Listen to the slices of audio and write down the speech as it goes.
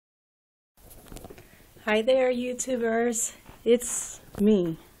Hi there, YouTubers. It's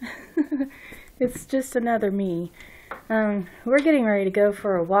me. It's just another me. We're getting ready to go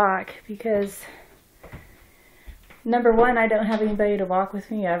for a walk because, number one, I don't have anybody to walk with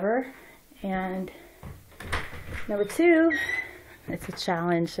me ever. And number two, it's a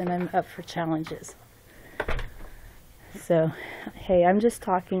challenge and I'm up for challenges. So, hey, I'm just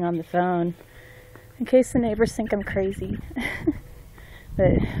talking on the phone in case the neighbors think I'm crazy.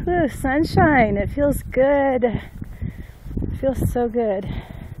 But, ooh, sunshine, it feels good. It feels so good.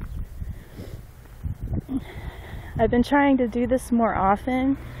 I've been trying to do this more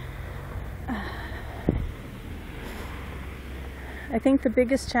often. I think the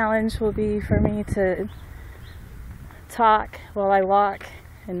biggest challenge will be for me to talk while I walk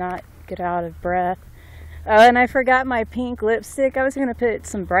and not get out of breath. Oh, and I forgot my pink lipstick. I was going to put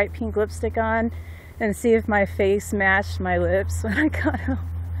some bright pink lipstick on and see if my face matched my lips when I got home.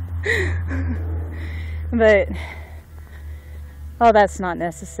 But, oh, that's not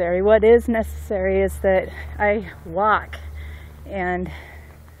necessary. What is necessary is that I walk and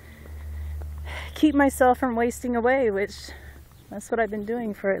keep myself from wasting away, which that's what I've been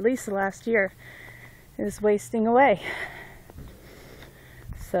doing for at least the last year, is wasting away.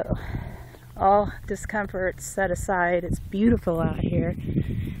 So, all discomfort set aside. It's beautiful out here.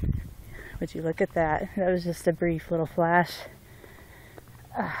 Would you look at that? That was just a brief little flash.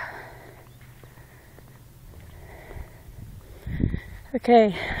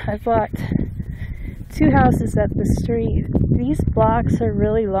 Okay, I've walked 2 houses up the street. These blocks are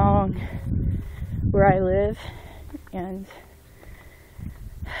really long where I live, and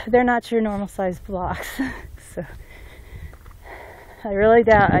they're not your normal sized blocks. So I really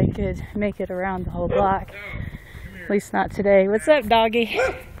doubt I could make it around the whole block. At least not today. What's up, doggy?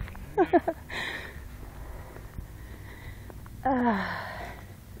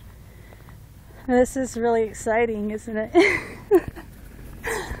 This is really exciting, isn't it?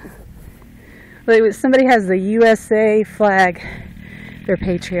 Wait, somebody has the USA flag. They're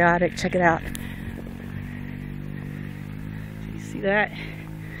patriotic. Check it out. Do you see that?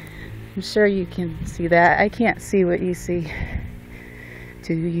 I'm sure you can see that. I can't see what you see.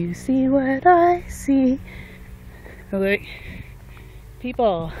 Do you see what I see? Oh, look.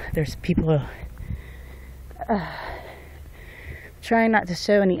 People. There's people. Trying not to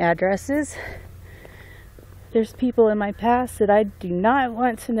show any addresses. There's people in my past that I do not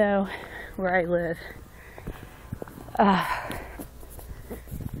want to know where I live.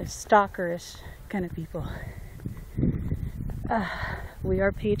 They're stalkerish kind of people. We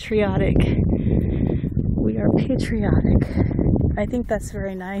are patriotic. We are patriotic. I think that's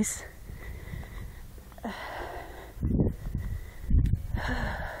very nice.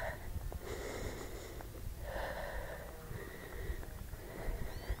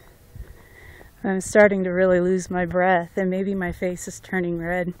 I'm starting to really lose my breath, and maybe my face is turning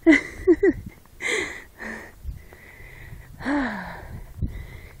red.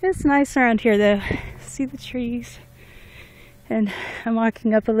 It's nice around here, though. See the trees, and I'm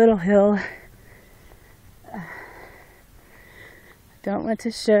walking up a little hill. Don't want to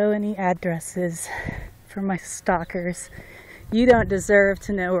show any addresses for my stalkers. You don't deserve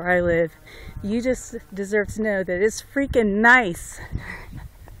to know where I live. You just deserve to know that it's freaking nice.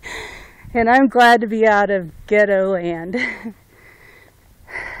 And I'm glad to be out of ghetto land.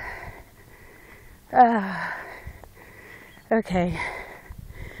 Okay.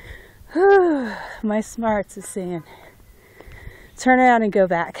 Whew. My smarts is saying, turn around and go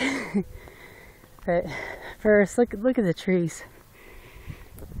back. But first, look at the trees.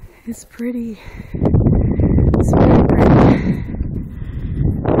 It's pretty. It's really pretty.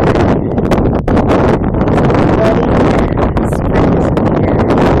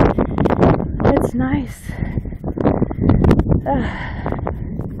 It's nice.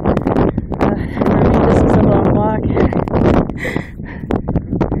 This is a long walk.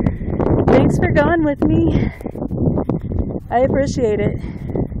 Thanks for going with me. I appreciate it.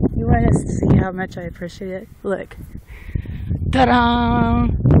 You want us to see how much I appreciate it? Look. Ta-da!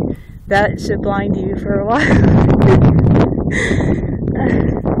 That should blind you for a while.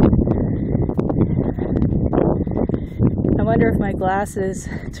 I wonder if my glasses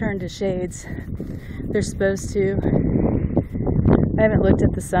turn to shades. They're supposed to. I haven't looked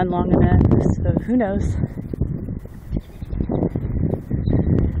at the sun long enough, so who knows.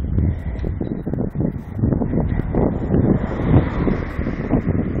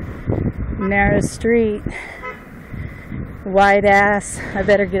 Narrow street. Wide ass. I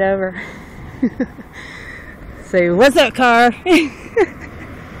better get over. Say, what's up, car?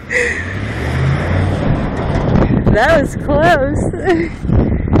 That was close.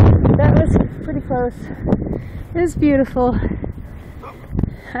 That was pretty close. It's beautiful.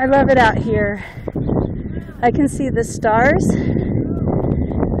 I love it out here. I can see the stars.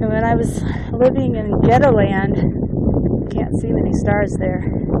 And when I was living in Ghettoland, can't see many stars there.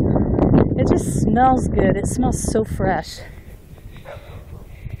 It just smells good. It smells so fresh.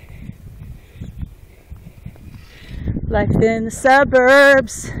 Life in the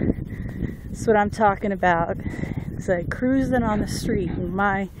suburbs. That's what I'm talking about. It's like cruising on the street with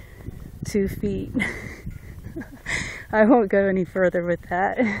my 2 feet. I won't go any further with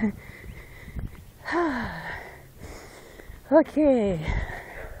that. Okay.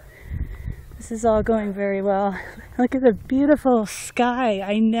 This is all going very well. Look at the beautiful sky.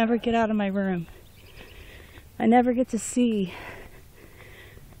 I never get out of my room. I never get to see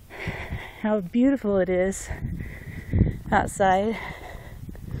how beautiful it is outside.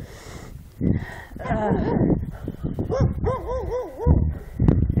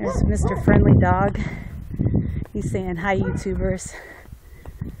 There's Mr. Friendly Dog. He's saying hi, YouTubers.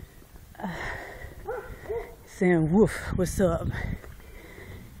 Saying woof, what's up?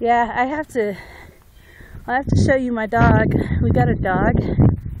 Yeah, I'll have to show you my dog. We got a dog.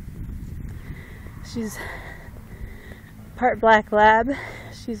 She's part black lab.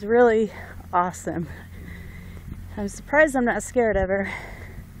 She's really awesome. I'm surprised I'm not scared of her.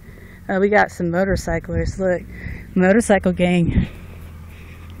 We got some motorcyclers. Look, motorcycle gang.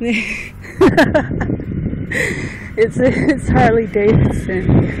 It's Harley Davidson.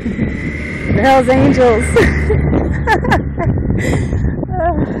 The Hells Angels.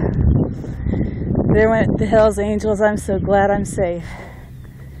 There went the Hells Angels. I'm so glad I'm safe.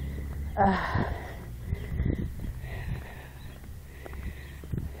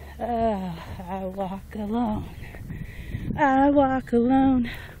 I walk alone. I walk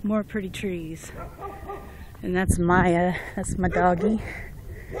alone. More pretty trees. And that's Maya. That's my doggie.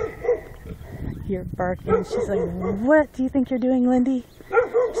 You're barking. She's like, what do you think you're doing, Lindy?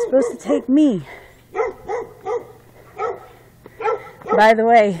 You're supposed to take me. By the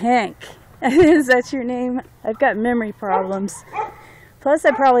way, Hank, is that your name? I've got memory problems. Plus,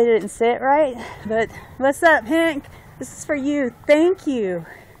 I probably didn't say it right. But what's up, Hank? This is for you. Thank you.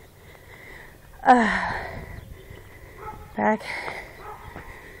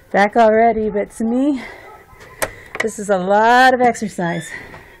 Back already, but to me, this is a lot of exercise.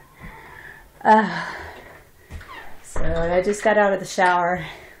 So I just got out of the shower.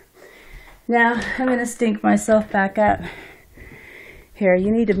 Now I'm gonna stink myself back up. Here,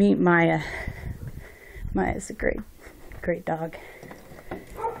 you need to meet Maya. Maya's a great dog.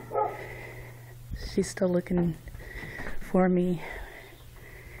 She's still looking for me.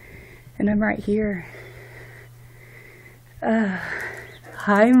 And I'm right here.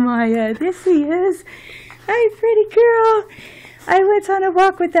 Hi, Maya. There she is. Hi, pretty girl. I went on a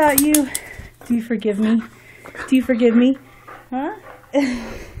walk without you. Do you forgive me? Do you forgive me? Huh?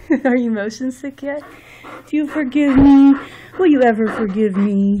 Are you motion sick yet? Do you forgive me? Will you ever forgive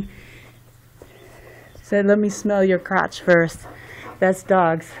me? She said, let me smell your crotch first. That's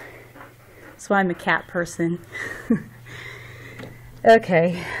dogs. That's why I'm a cat person.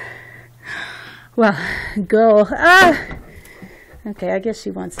 Okay. Well, goal. Okay, I guess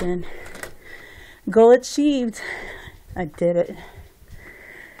she wants in. Goal achieved. I did it.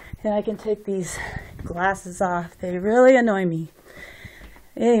 And I can take these glasses off. They really annoy me.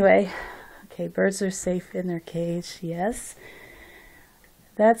 Anyway, okay, birds are safe in their cage. Yes.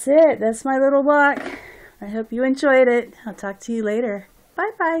 That's it. That's my little walk. I hope you enjoyed it. I'll talk to you later.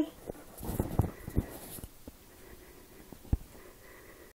 Bye-bye.